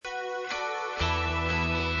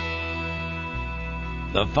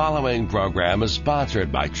The following program is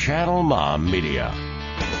sponsored by Channel Mom Media.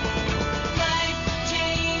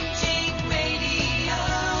 Life-changing radio.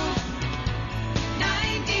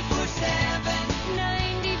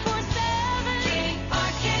 94.7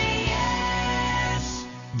 KRKS.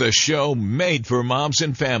 The show made for moms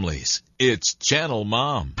and families. It's Channel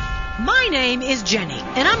Mom. My name is Jenny,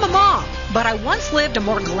 and I'm a mom, but I once lived a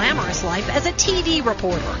more glamorous life as a TV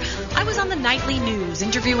reporter. I was on the nightly news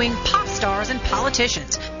interviewing pop stars and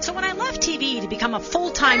politicians. So when I left TV to become a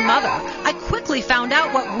full-time mother, I quickly found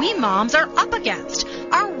out what we moms are up against.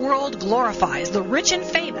 Our world glorifies the rich and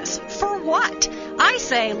famous. For what? I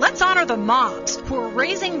say let's honor the moms who are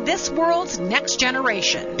raising this world's next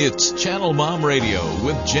generation. It's Channel Mom Radio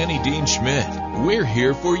with Jenny Dean Schmidt. We're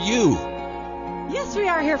here for you. Yes, we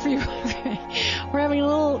are here for you. We're having a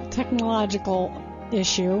little technological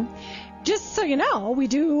issue. Just so you know, we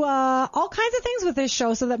do all kinds of things with this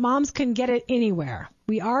show so that moms can get it anywhere.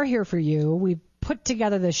 We are here for you. We put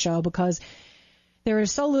together this show because there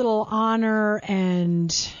is so little honor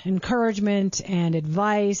and encouragement and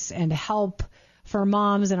advice and help for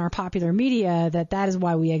moms in our popular media that is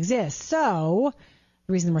why we exist. So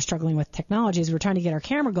the reason we're struggling with technology is we're trying to get our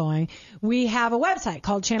camera going. We have a website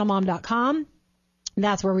called channelmom.com.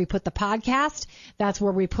 That's where we put the podcast. That's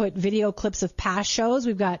where we put video clips of past shows.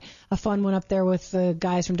 We've got a fun one up there with the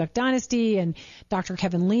guys from Duck Dynasty and Dr.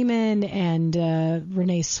 Kevin Lehman and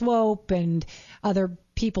Renee Swope and other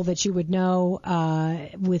people that you would know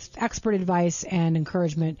with expert advice and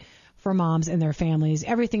encouragement for moms and their families.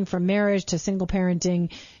 Everything from marriage to single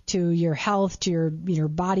parenting to your health to your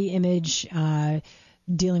body image,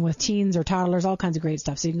 dealing with teens or toddlers, all kinds of great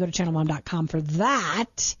stuff. So you can go to channelmom.com for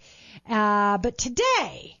that. But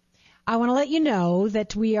today, I want to let you know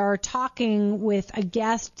that we are talking with a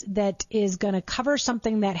guest that is going to cover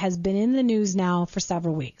something that has been in the news now for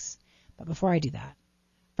several weeks. But before I do that,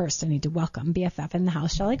 first I need to welcome BFF in the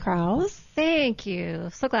house, Shelley Krause. Thank you.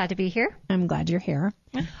 So glad to be here. I'm glad you're here.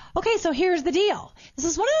 Okay, so here's the deal. This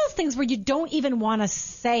is one of those things where you don't even want to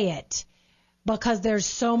say it because there's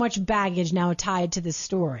so much baggage now tied to this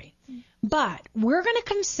story. But we're going to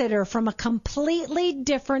consider from a completely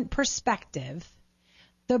different perspective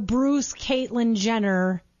the Bruce Caitlyn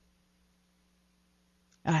Jenner,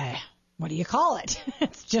 what do you call it?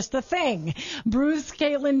 It's just a thing. Bruce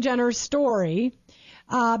Caitlyn Jenner story,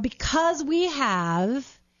 because we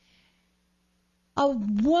have a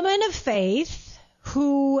woman of faith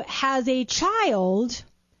who has a child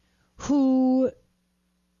who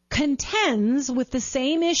contends with the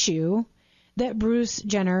same issue that Bruce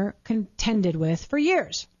Jenner contended with for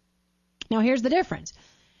years. Now, here's the difference.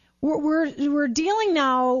 We're dealing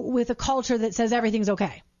now with a culture that says everything's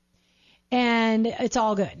okay and it's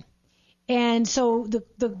all good. And so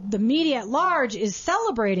the media at large is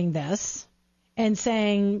celebrating this and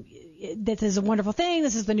saying this is a wonderful thing.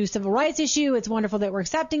 This is the new civil rights issue. It's wonderful that we're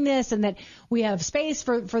accepting this and that we have space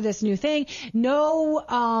for this new thing.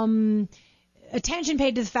 No attention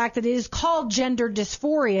paid to the fact that it is called gender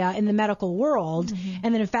dysphoria in the medical world,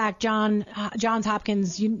 and that in fact Johns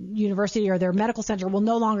Hopkins University or their medical center will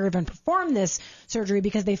no longer even perform this surgery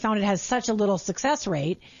because they found it has such a little success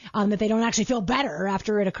rate that they don't actually feel better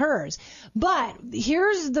after it occurs. But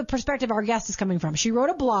here's the perspective our guest is coming from. She wrote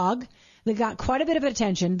a blog that got quite a bit of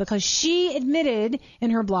attention because she admitted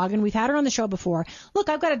in her blog, and we've had her on the show before, look,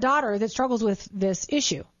 I've got a daughter that struggles with this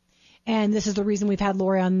issue. And this is the reason we've had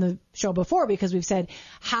Lori on the show before, because we've said,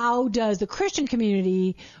 how does the Christian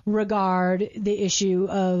community regard the issue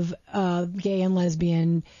of gay and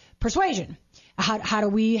lesbian persuasion? How do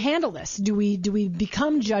we handle this? Do we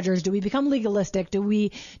become judges? Do we become legalistic? Do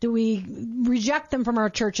we reject them from our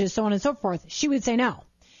churches, so on and so forth? She would say no.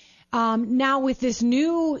 Now with this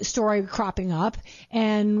new story cropping up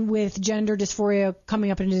and with gender dysphoria coming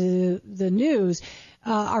up into the news,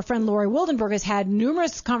 our friend Lori Wildenberg has had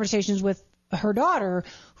numerous conversations with her daughter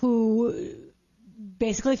who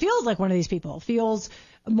basically feels like one of these people, feels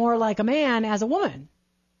more like a man as a woman.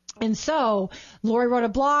 And so Lori wrote a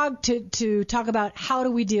blog to talk about how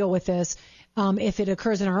do we deal with this if it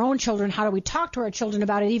occurs in our own children, how do we talk to our children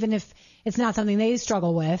about it, even if it's not something they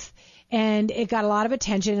struggle with. And it got a lot of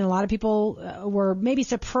attention, and a lot of people were maybe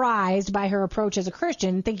surprised by her approach as a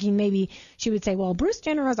Christian, thinking maybe she would say, well, Bruce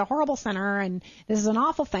Jenner is a horrible sinner, and this is an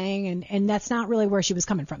awful thing, and that's not really where she was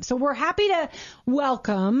coming from. So we're happy to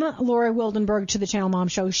welcome Lori Wildenberg to the Channel Mom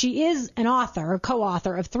Show. She is an author, a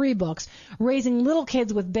co-author of 3 books, Raising Little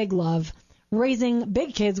Kids with Big Love, Raising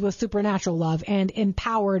Big Kids with Supernatural Love, and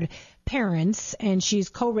Empowered Parents, and she's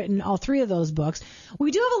co-written all 3 of those books.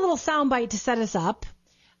 We do have a little soundbite to set us up.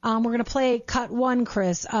 We're going to play cut 1,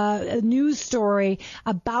 Chris, a news story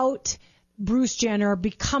about Bruce Jenner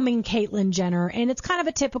becoming Caitlyn Jenner, and it's kind of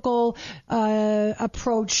a typical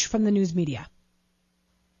approach from the news media.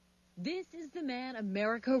 This is the man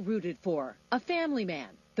America rooted for, a family man.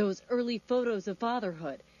 Those early photos of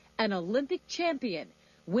fatherhood, an Olympic champion,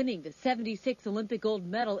 winning the 76 Olympic gold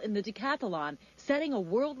medal in the decathlon, setting a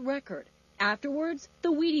world record. Afterwards,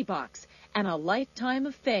 the Wheatie box and a lifetime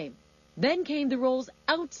of fame. Then came the roles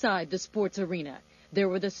outside the sports arena. There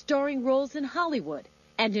were the starring roles in Hollywood.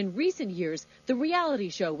 And in recent years, the reality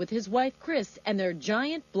show with his wife Chris and their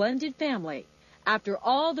giant blended family. After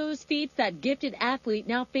all those feats, that gifted athlete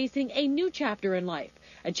now facing a new chapter in life,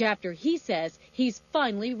 a chapter he says he's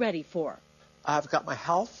finally ready for. I've got my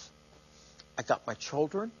health, I've got my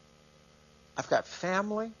children, I've got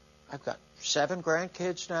family, I've got 7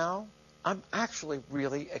 grandkids now. I'm actually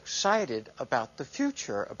really excited about the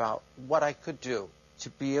future, about what I could do to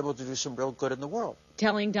be able to do some real good in the world.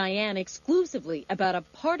 Telling Diane exclusively about a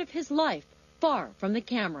part of his life far from the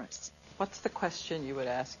cameras. What's the question you would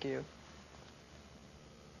ask you?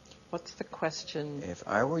 What's the question? If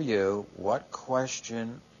I were you, what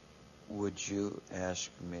question would you ask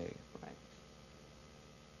me? Right.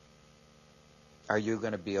 Are you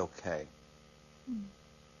going to be okay?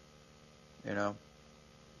 You know?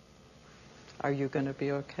 Are you going to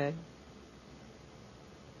be okay?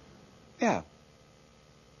 Yeah.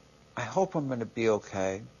 I hope I'm going to be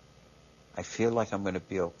okay. I feel like I'm going to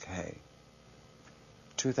be okay.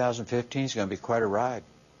 2015 is going to be quite a ride.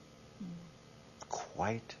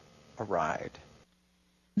 Quite a ride.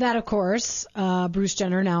 That, of course, Bruce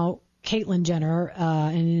Jenner, now Caitlyn Jenner, in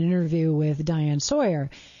an interview with Diane Sawyer.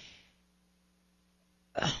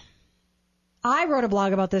 I wrote a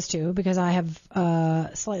blog about this, too, because I have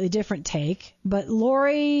a slightly different take. But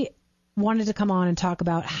Lori wanted to come on and talk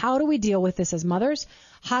about how do we deal with this as mothers?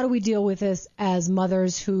 How do we deal with this as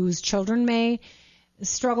mothers whose children may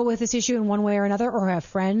struggle with this issue in one way or another, or have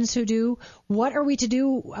friends who do? What are we to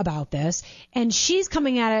do about this? And she's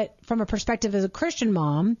coming at it from a perspective as a Christian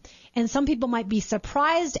mom, and some people might be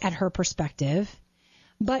surprised at her perspective.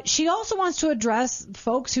 But she also wants to address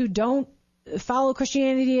folks who don't follow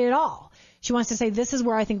Christianity at all. She wants to say, this is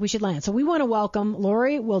where I think we should land. So we want to welcome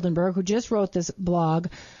Lori Wildenberg, who just wrote this blog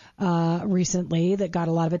recently that got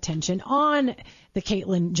a lot of attention on the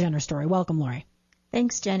Caitlyn Jenner story. Welcome, Lori.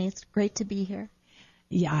 Thanks, Jenny. It's great to be here.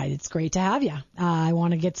 Yeah, it's great to have you. I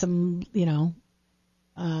want to get some,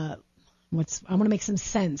 I want to make some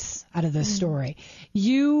sense out of this story.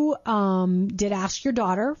 You did ask your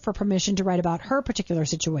daughter for permission to write about her particular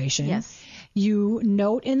situation. Yes. You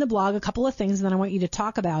note in the blog a couple of things, and then I want you to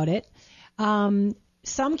talk about it.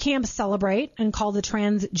 Some camps celebrate and call the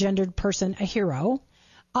transgendered person a hero.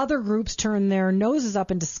 Other groups turn their noses up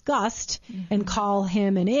in disgust and call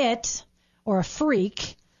him an it or a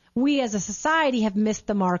freak. We as a society have missed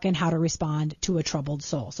the mark in how to respond to a troubled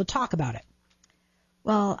soul. So talk about it.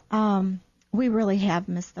 Well, we really have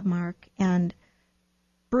missed the mark. And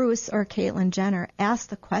Bruce or Caitlyn Jenner asked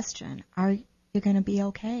the question, are you going to be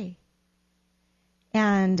okay?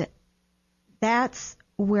 And that's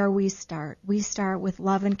where we start. We start with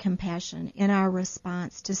love and compassion in our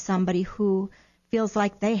response to somebody who feels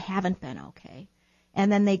like they haven't been okay.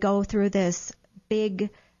 And then they go through this big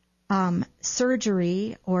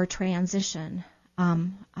surgery or transition,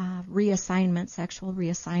 reassignment, sexual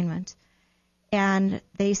reassignment. And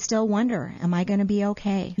they still wonder, am I going to be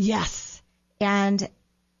okay? Yes. And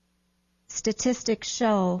statistics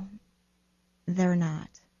show they're not.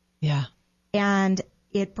 Yeah. And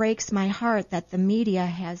it breaks my heart that the media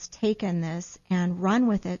has taken this and run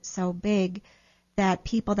with it so big that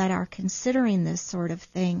people that are considering this sort of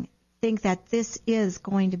thing think that this is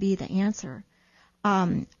going to be the answer.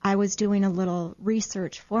 I was doing a little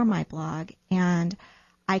research for my blog, and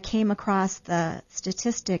I came across the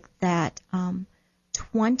statistic that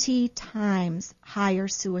 20 times higher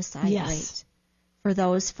suicide rate for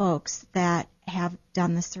those folks that have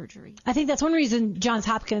done the surgery. I think that's one reason Johns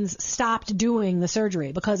Hopkins stopped doing the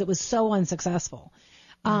surgery, because it was so unsuccessful.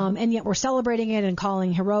 And yet we're celebrating it and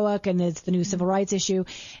calling heroic, and it's the new civil rights issue.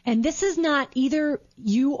 And this is not either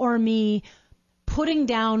you or me putting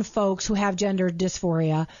down folks who have gender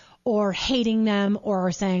dysphoria or hating them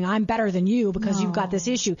or saying I'm better than you because you've got this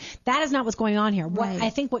issue. That is not what's going on here. Right. What I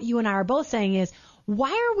think what you and I are both saying is,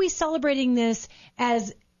 why are we celebrating this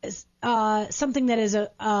as something that is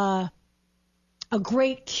a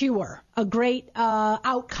great cure, a great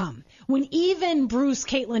outcome, when even Bruce,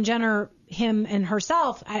 Caitlyn Jenner, him and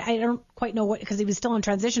herself, I don't quite know what, because he was still in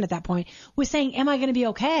transition at that point, was saying, am I going to be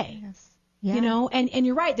okay? Yes. Yeah. You know, and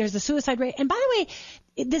you're right, there's a suicide rate. And by the way,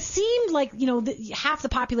 this seemed like, half the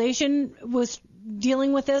population was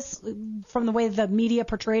dealing with this from the way the media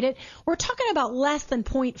portrayed it. We're talking about less than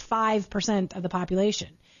 0.5% of the population.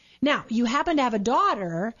 Now, you happen to have a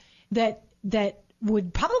daughter that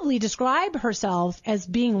would probably describe herself as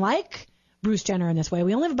being like Bruce Jenner in this way.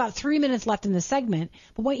 We only have about 3 minutes left in this segment,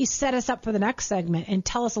 but why don't you set us up for the next segment and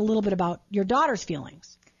tell us a little bit about your daughter's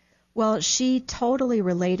feelings? Well, she totally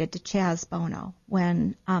related to Chaz Bono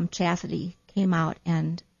when Chastity came out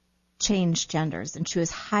and changed genders, and she was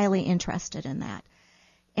highly interested in that.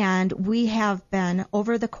 And we have been,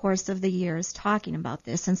 over the course of the years, talking about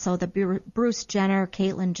this, and so the Bruce Jenner,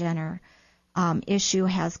 Caitlyn Jenner issue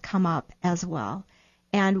has come up as well.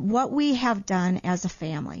 And what we have done as a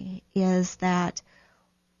family is that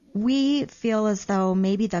we feel as though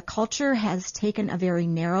maybe the culture has taken a very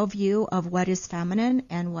narrow view of what is feminine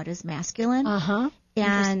and what is masculine.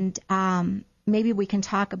 And maybe we can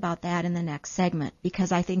talk about that in the next segment,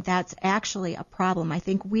 because I think that's actually a problem. I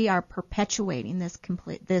think we are perpetuating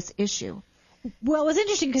this issue. Well, it was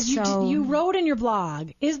interesting because you wrote in your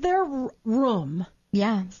blog, is there room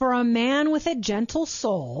for a man with a gentle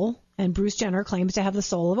soul, and Bruce Jenner claims to have the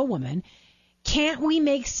soul of a woman, can't we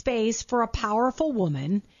make space for a powerful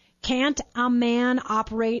woman? Can't a man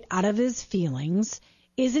operate out of his feelings?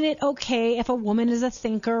 Isn't it okay if a woman is a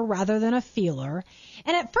thinker rather than a feeler?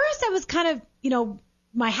 And at first I was kind of,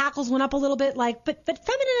 my hackles went up a little bit, like, but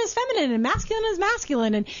feminine is feminine and masculine is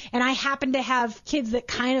masculine. And I happen to have kids that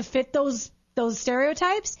kind of fit those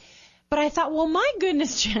stereotypes. But I thought, well, my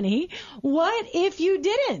goodness, Jenny, what if you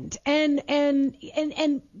didn't? And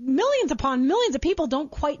millions upon millions of people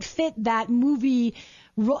don't quite fit that movie.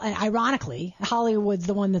 Ironically, Hollywood's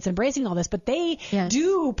the one that's embracing all this, but they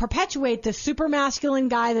do perpetuate the super masculine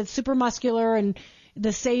guy that's super muscular and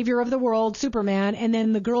the savior of the world, Superman, and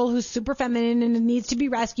then the girl who's super feminine and needs to be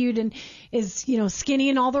rescued and is, skinny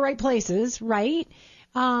in all the right places, right?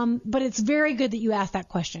 But it's very good that you asked that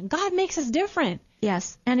question. God makes us different.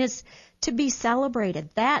 Yes, and it's to be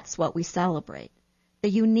celebrated. That's what we celebrate.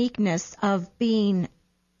 The uniqueness of being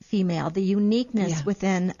female, the uniqueness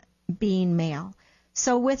within being male.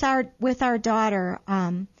 So with our daughter,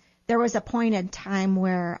 there was a point in time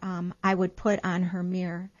where I would put on her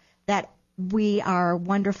mirror that we are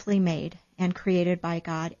wonderfully made and created by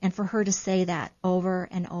God, and for her to say that over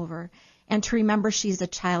and over, and to remember she's a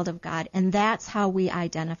child of God, and that's how we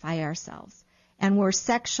identify ourselves. And we're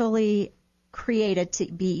sexually created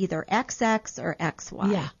to be either XX or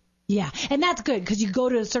XY. Yeah, and that's good because you go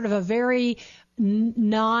to sort of a very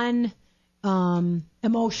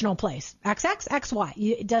emotional place. XX, XY.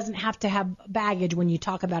 It doesn't have to have baggage when you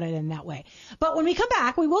talk about it in that way. But when we come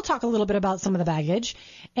back, we will talk a little bit about some of the baggage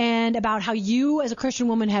and about how you as a Christian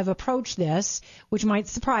woman have approached this, which might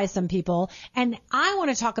surprise some people. And I want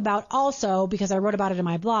to talk about also, because I wrote about it in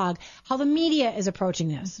my blog, how the media is approaching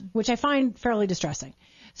this, which I find fairly distressing.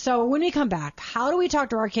 So when we come back, how do we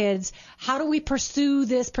talk to our kids? How do we pursue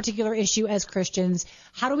this particular issue as Christians?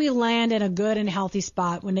 How do we land in a good and healthy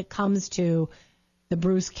spot when it comes to the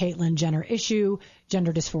Bruce Caitlyn Jenner issue,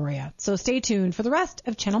 gender dysphoria? So stay tuned for the rest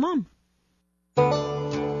of Channel Mom.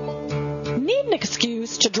 Need an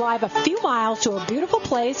excuse to drive a few miles to a beautiful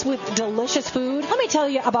place with delicious food? Let me tell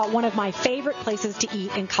you about one of my favorite places to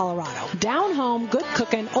eat in Colorado. Down home, good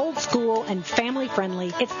cooking, old school, and family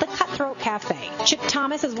friendly. It's the Cutthroat Cafe. Chip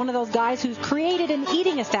Thomas is one of those guys who's created an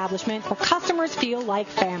eating establishment where customers feel like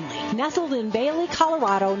family. Nestled in Bailey,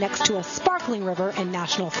 Colorado, next to a sparkling river and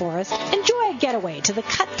national forest, enjoy a getaway to the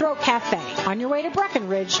Cutthroat Cafe on your way to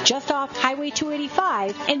Breckenridge, just off Highway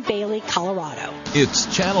 285 in Bailey, Colorado.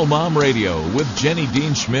 It's Channel Mom Radio with Jenny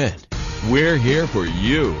Dean Schmidt. We're here for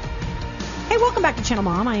you. Hey, welcome back to Channel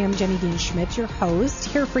Mom. I am Jenny Dean Schmidt, your host,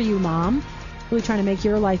 here for you, Mom. Really trying to make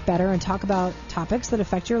your life better and talk about topics that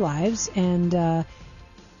affect your lives. And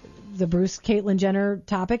the Bruce Caitlyn Jenner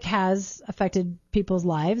topic has affected people's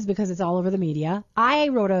lives because it's all over the media. I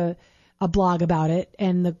wrote a blog about it,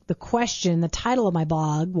 and the question, the title of my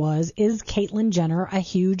blog was, is Caitlyn Jenner a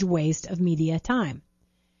huge waste of media time?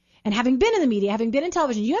 And having been in the media, having been in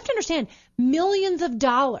television, you have to understand millions of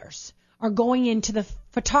dollars are going into the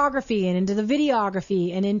photography and into the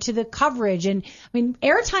videography and into the coverage. And, I mean,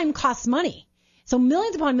 airtime costs money. So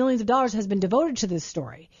millions upon millions of dollars has been devoted to this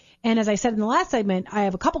story. And as I said in the last segment, I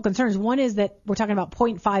have a couple concerns. One is that we're talking about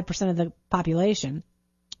 0.5% of the population.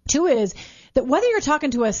 Two is that whether you're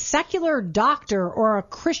talking to a secular doctor or a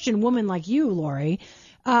Christian woman like you, Lori,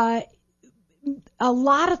 a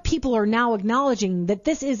lot of people are now acknowledging that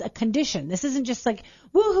this is a condition. This isn't just like,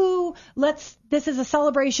 woohoo, this is a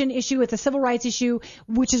celebration issue. It's a civil rights issue,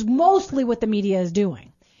 which is mostly what the media is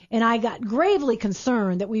doing. And I got gravely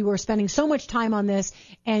concerned that we were spending so much time on this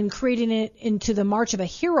and creating it into the March of a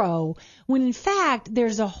Hero, when in fact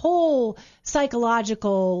there's a whole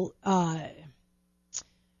psychological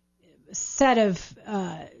set of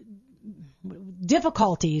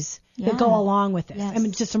difficulties that go along with this. Yes. I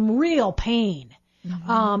mean, just some real pain.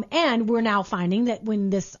 And we're now finding that when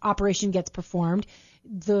this operation gets performed,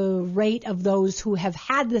 the rate of those who have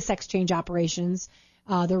had the sex change operations,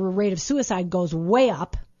 the rate of suicide goes way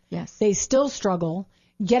up. Yes. They still struggle.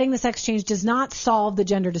 Getting the sex change does not solve the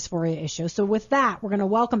gender dysphoria issue. So with that, we're going to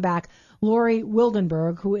welcome back Lori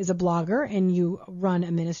Wildenberg, who is a blogger, and you run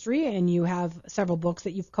a ministry, and you have several books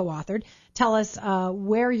that you've co-authored. Tell us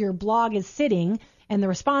where your blog is sitting and the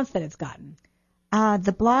response that it's gotten.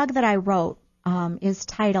 The blog that I wrote is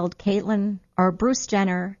titled Bruce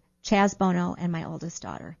Jenner, Chaz Bono, and My Oldest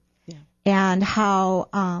Daughter. Yeah. And how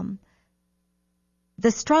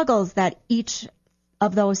the struggles that each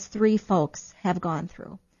of those three folks have gone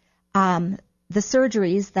through. The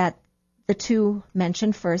surgeries that the two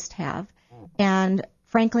mentioned first have, and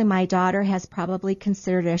frankly, my daughter has probably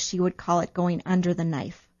considered, as she would call it, going under the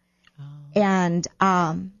knife. Oh. And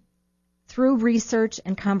through research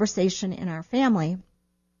and conversation in our family,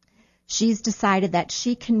 she's decided that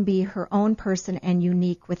she can be her own person and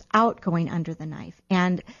unique without going under the knife.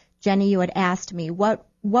 And Jenny, you had asked me, what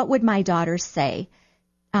would my daughter say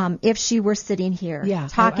if she were sitting here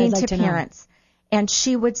talking to parents? And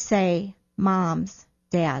she would say, moms,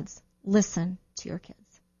 dads, listen to your kids.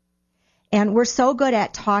 And we're so good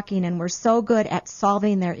at talking and we're so good at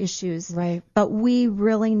solving their issues. Right. But we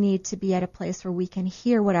really need to be at a place where we can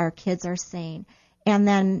hear what our kids are saying and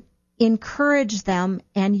then encourage them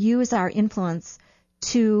and use our influence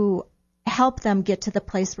to help them get to the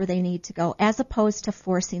place where they need to go, as opposed to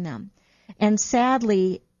forcing them. And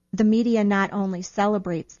sadly, the media not only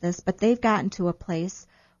celebrates this, but they've gotten to a place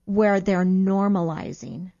where they're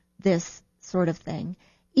normalizing this sort of thing,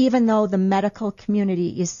 even though the medical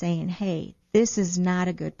community is saying, hey, this is not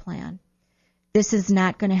a good plan. This is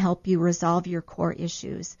not going to help you resolve your core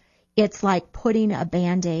issues. It's like putting a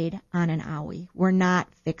Band-Aid on an owie. We're not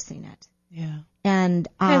fixing it. Yeah. And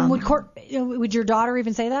would your daughter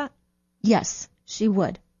even say that? Yes, she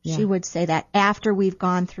would. Yeah. She would say that after we've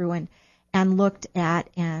gone through and looked at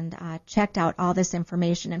and checked out all this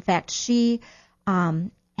information. In fact, she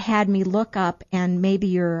had me look up, and maybe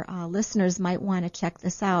your listeners might want to check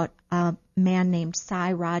this out, a man named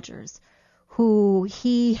Cy Rogers, who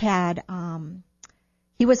he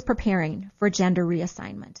was preparing for gender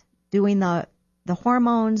reassignment, doing the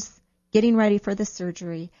hormones, getting ready for the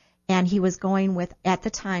surgery, and he was going with, at the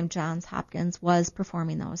time, Johns Hopkins was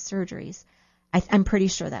performing those surgeries. I'm pretty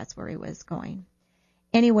sure that's where he was going.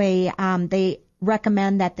 Anyway, they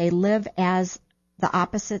recommend that they live as the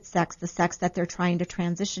opposite sex, the sex that they're trying to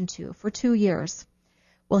transition to, for 2 years.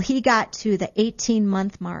 Well, he got to the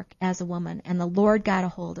 18-month mark as a woman, and the Lord got a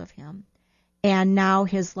hold of him. And now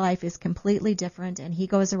his life is completely different, and he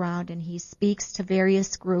goes around and he speaks to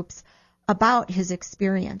various groups about his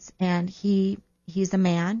experience. And he's a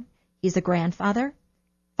man, he's a grandfather,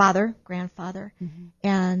 mm-hmm.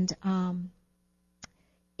 And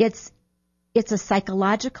it's a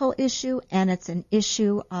psychological issue, and it's an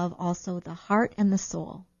issue of also the heart and the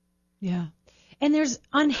soul. Yeah. And there's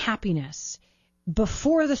unhappiness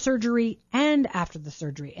before the surgery and after the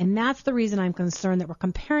surgery. And that's the reason I'm concerned that we're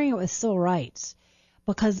comparing it with civil rights,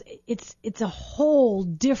 because it's a whole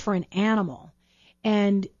different animal.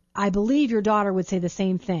 And I believe your daughter would say the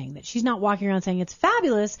same thing, that she's not walking around saying it's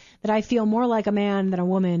fabulous that I feel more like a man than a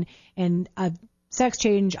woman, and a sex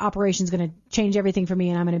change operation is going to change everything for me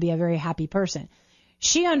and I'm going to be a very happy person.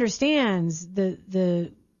 She understands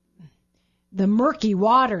the murky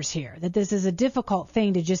waters here, that this is a difficult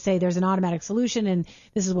thing to just say there's an automatic solution and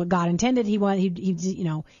this is what God intended. He really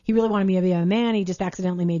wanted me to be a man. He just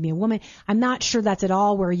accidentally made me a woman. I'm not sure that's at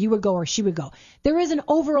all where you would go or she would go. There is an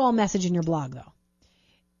overall message in your blog, though.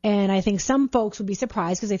 And I think some folks would be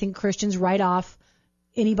surprised because they think Christians write off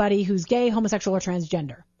anybody who's gay, homosexual, or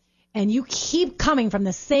transgender. And you keep coming from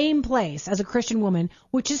the same place as a Christian woman,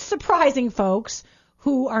 which is surprising folks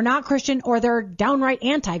who are not Christian or they're downright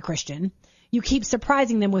anti-Christian. You keep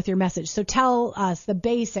surprising them with your message. So tell us the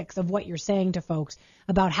basics of what you're saying to folks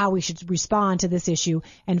about how we should respond to this issue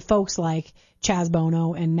and folks like Chaz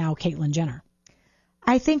Bono and now Caitlyn Jenner.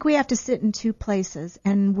 I think we have to sit in two places,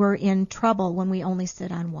 and we're in trouble when we only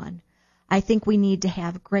sit on one. I think we need to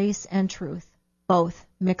have grace and truth, both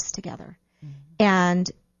mixed together. Mm-hmm.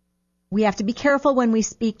 And we have to be careful when we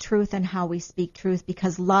speak truth and how we speak truth,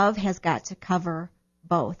 because love has got to cover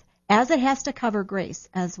both, as it has to cover grace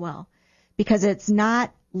as well. Because it's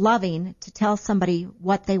not loving to tell somebody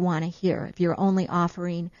what they want to hear. If you're only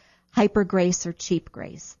offering hyper grace or cheap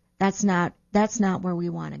grace, that's not where we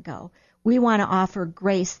want to go. We want to offer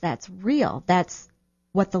grace that's real. That's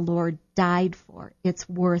what the Lord died for. It's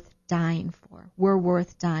worth dying for. We're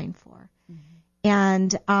worth dying for.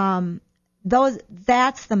 And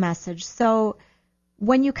that's the message. So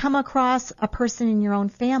when you come across a person in your own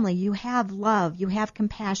family, you have love, you have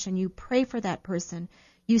compassion, you pray for that person,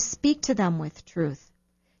 you speak to them with truth.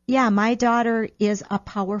 Yeah, my daughter is a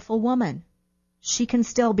powerful woman. She can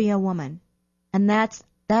still be a woman. And that's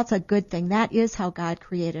a good thing. That is how God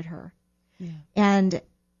created her. Yeah.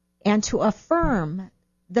 And to affirm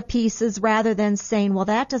the pieces rather than saying, well,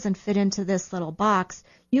 that doesn't fit into this little box.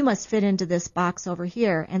 You must fit into this box over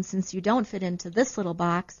here. And since you don't fit into this little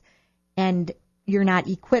box and you're not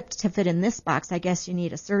equipped to fit in this box, I guess you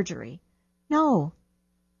need a surgery. No.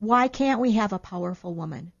 Why can't we have a powerful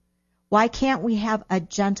woman? Why can't we have a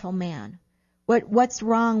gentle man? What's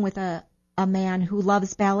wrong with a man who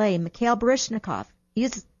loves ballet? Mikhail Baryshnikov,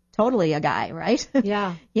 he's totally a guy, right?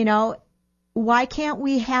 Yeah. Why can't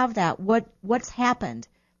we have that? What's happened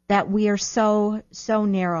that we are so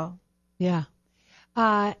narrow? Yeah.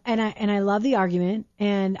 And I love the argument,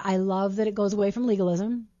 and I love that it goes away from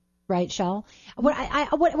legalism, right, Shell? What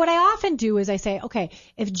I often do is I say, okay,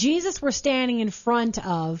 if Jesus were standing in front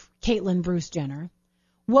of Caitlyn Bruce Jenner,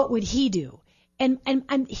 what would he do? And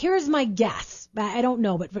here's my guess. I don't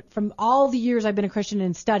know, but from all the years I've been a Christian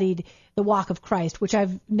and studied the walk of Christ, which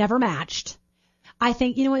I've never matched, I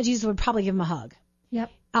think, you know what, Jesus would probably give him a hug.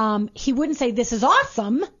 Yep. He wouldn't say, this is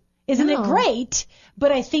awesome. Isn't it great?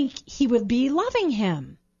 But I think he would be loving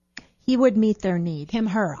him. He would meet their need. Him,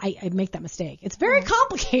 her. I make that mistake. It's very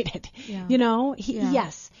complicated. Yeah.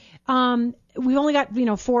 Yes. We've only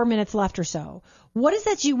got, 4 minutes left or so. What is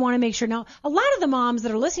that you want to make sure? Now, a lot of the moms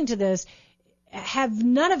that are listening to this have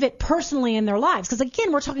none of it personally in their lives. Because,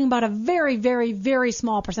 again, we're talking about a very, very, very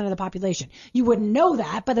small percent of the population. You wouldn't know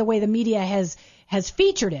that by the way the media has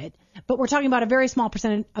featured it. But we're talking about a very small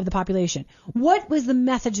percent of the population. What was the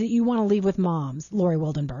message that you want to leave with moms, Lori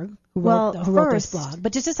Wildenberg, who wrote this blog?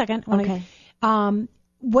 But just a second. Okay.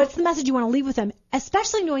 What's the message you want to leave with them,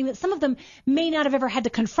 especially knowing that some of them may not have ever had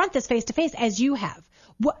to confront this face-to-face as you have?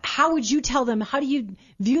 How would you tell them? How do you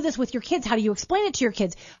view this with your kids? How do you explain it to your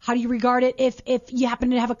kids? How do you regard it if you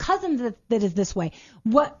happen to have a cousin that is this way?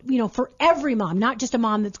 For every mom, not just a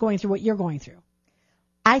mom that's going through what you're going through.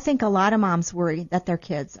 I think a lot of moms worry that their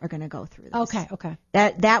kids are going to go through this. Okay.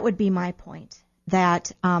 That would be my point,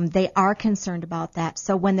 that they are concerned about that.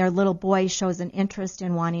 So when their little boy shows an interest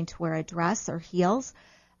in wanting to wear a dress or heels,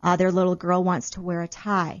 their little girl wants to wear a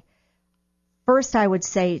tie. First, I would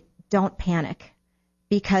say don't panic,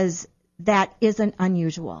 because that isn't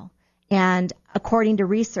unusual. And according to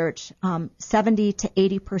research, 70 to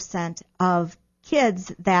 80% of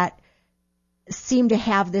kids that seem to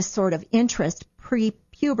have this sort of interest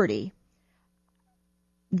pre-puberty,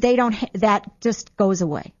 that just goes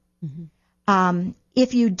away. Mm-hmm.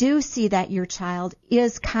 If you do see that your child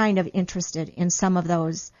is kind of interested in some of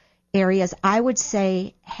those areas, I would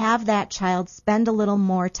say have that child spend a little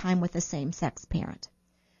more time with a same-sex parent,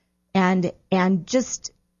 and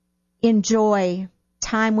just enjoy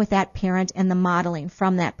time with that parent and the modeling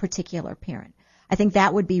from that particular parent. I think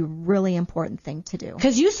that would be a really important thing to do.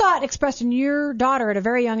 Because you saw it expressed in your daughter at a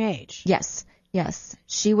very young age. Yes.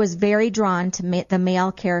 She was very drawn to the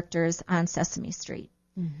male characters on Sesame Street.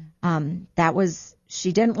 Mm-hmm.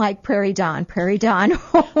 She didn't like Prairie Dawn. Prairie Dawn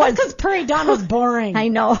was because Prairie Dawn was boring. I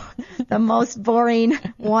know, the most boring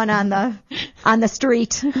one on the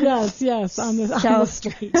street. Yes, on the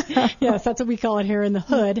street. Yes, that's what we call it here in the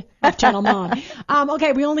hood of Channel Mom.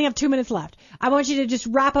 Okay, we only have 2 minutes left. I want you to just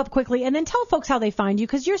wrap up quickly and then tell folks how they find you,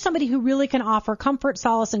 because you're somebody who really can offer comfort,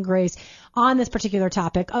 solace, and grace on this particular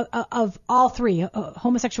topic of all three: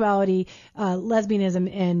 homosexuality,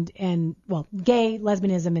 lesbianism, and gay,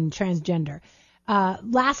 lesbianism, and transgender.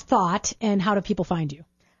 Last thought, and how do people find you?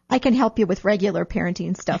 I can help you with regular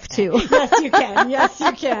parenting stuff, too. Yes,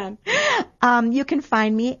 you can. You can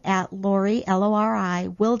find me at Lori, Lori,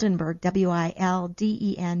 Wildenberg,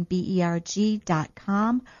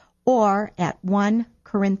 WILDENBERG.com, or at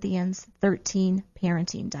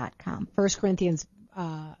 1Corinthians13parenting.com. 1 Corinthians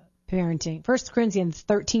parenting. 1 Corinthians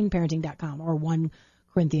 13parenting.com, or 1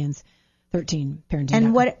 Corinthians 13parenting.com.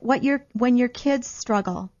 And when your kids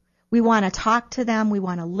struggle, we want to talk to them. We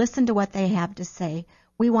want to listen to what they have to say.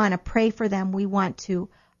 We want to pray for them. We want to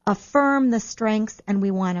affirm the strengths, and we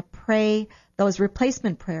want to pray those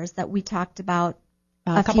replacement prayers that we talked about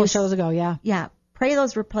a couple of shows ago. Yeah. Pray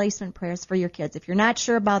those replacement prayers for your kids. If you're not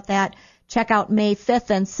sure about that, check out May 5th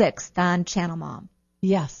and 6th on Channel Mom.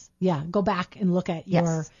 Yes. Yeah. Go back and look at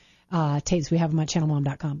your tapes. We have them at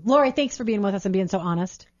channelmom.com. Lori, thanks for being with us and being so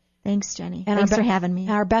honest. Thanks, Jenny. And Thanks for having me.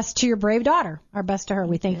 Our best to your brave daughter. Our best to her.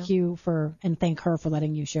 We thank you for, and thank her for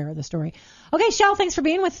letting you share the story. Okay, Shell, thanks for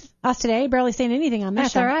being with us today. Barely saying anything on this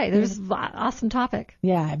That's show. all right. It was an awesome topic.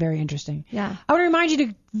 Yeah, very interesting. Yeah. I want to remind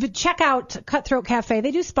you to check out Cutthroat Cafe.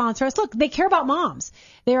 They do sponsor us. Look, they care about moms.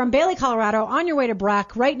 They are in Bailey, Colorado, on your way to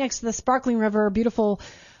Breck, right next to the sparkling river, beautiful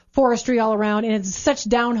forestry all around, and it's such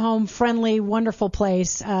down-home, friendly, wonderful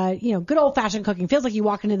place. Good old-fashioned cooking. Feels like you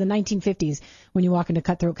walk into the 1950s when you walk into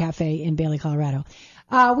Cutthroat Cafe in Bailey, Colorado.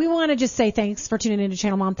 We want to just say thanks for tuning into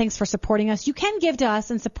Channel Mom. Thanks for supporting us. You can give to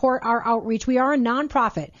us and support our outreach. We are a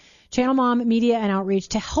nonprofit. Channel Mom Media and Outreach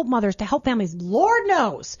to help mothers, to help families. Lord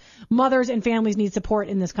knows mothers and families need support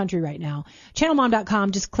in this country right now.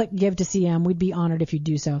 ChannelMom.com, just click Give to CM. We'd be honored if you'd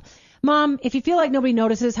do so. Mom, if you feel like nobody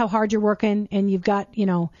notices how hard you're working and you've got,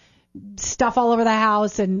 stuff all over the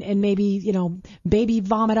house and maybe, baby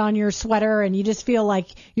vomit on your sweater and you just feel like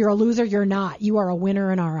you're a loser, you're not. You are a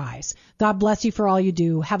winner in our eyes. God bless you for all you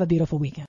do. Have a beautiful weekend.